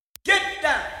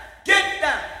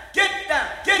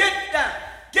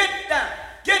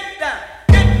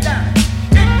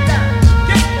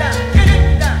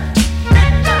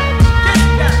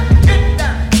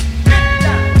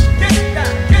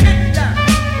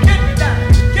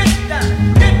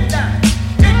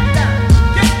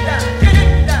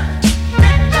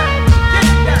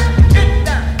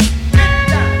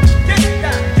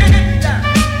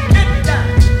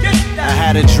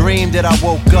that I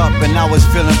woke up and I was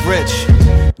feeling rich.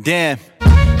 Damn,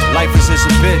 life is just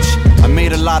a bitch. I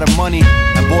made a lot of money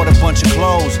and bought a bunch of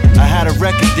clothes. I had a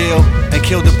record deal and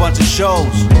killed a bunch of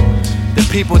shows. The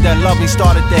people that love me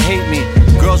started to hate me.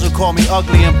 Girls would call me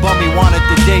ugly and bummy wanted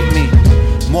to date me.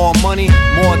 More money,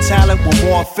 more talent with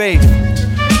more faith.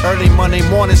 Early Monday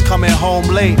mornings coming home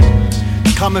late.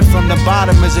 Coming from the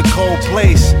bottom is a cold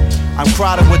place. I'm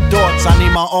crowded with thoughts, I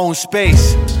need my own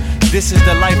space. This is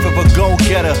the life of a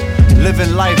go-getter.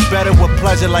 Living life better with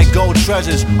pleasure like gold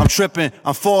treasures. I'm tripping,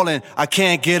 I'm falling, I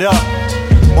can't get up.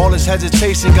 All this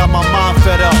hesitation got my mind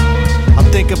fed up. I'm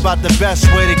thinking about the best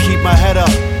way to keep my head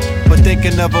up, but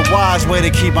thinking of a wise way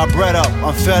to keep my bread up.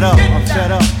 I'm fed up, I'm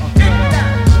fed up.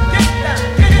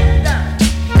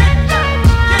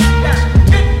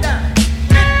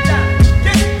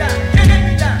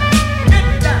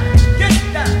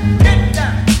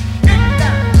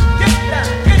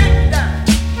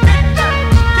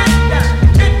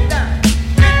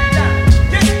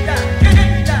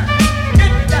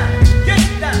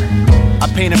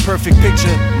 Paint a perfect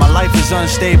picture, my life is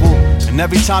unstable. And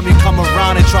every time you come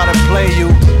around and try to play you,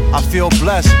 I feel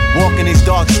blessed, walking these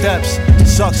dark steps.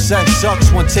 Success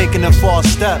sucks when taking a false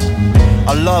step.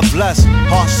 I love less,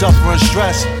 heart suffering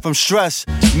stress. From stress,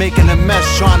 making a mess,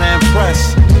 trying to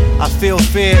impress. I feel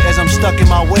fear as I'm stuck in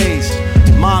my ways.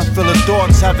 Mind full of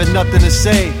thoughts, having nothing to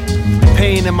say.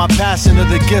 Pain and my passion are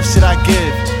the gifts that I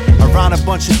give. Around a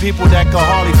bunch of people that can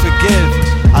hardly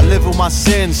forgive. I live with my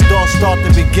sins, thoughts start to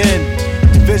begin.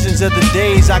 Visions of the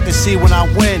days I can see when I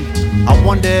win. I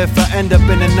wonder if I end up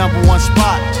in the #1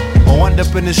 spot, or end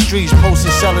up in the streets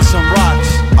posting selling some rocks.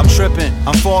 I'm tripping,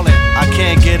 I'm falling, I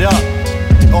can't get up.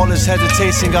 All this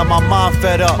hesitation got my mind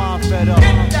fed up.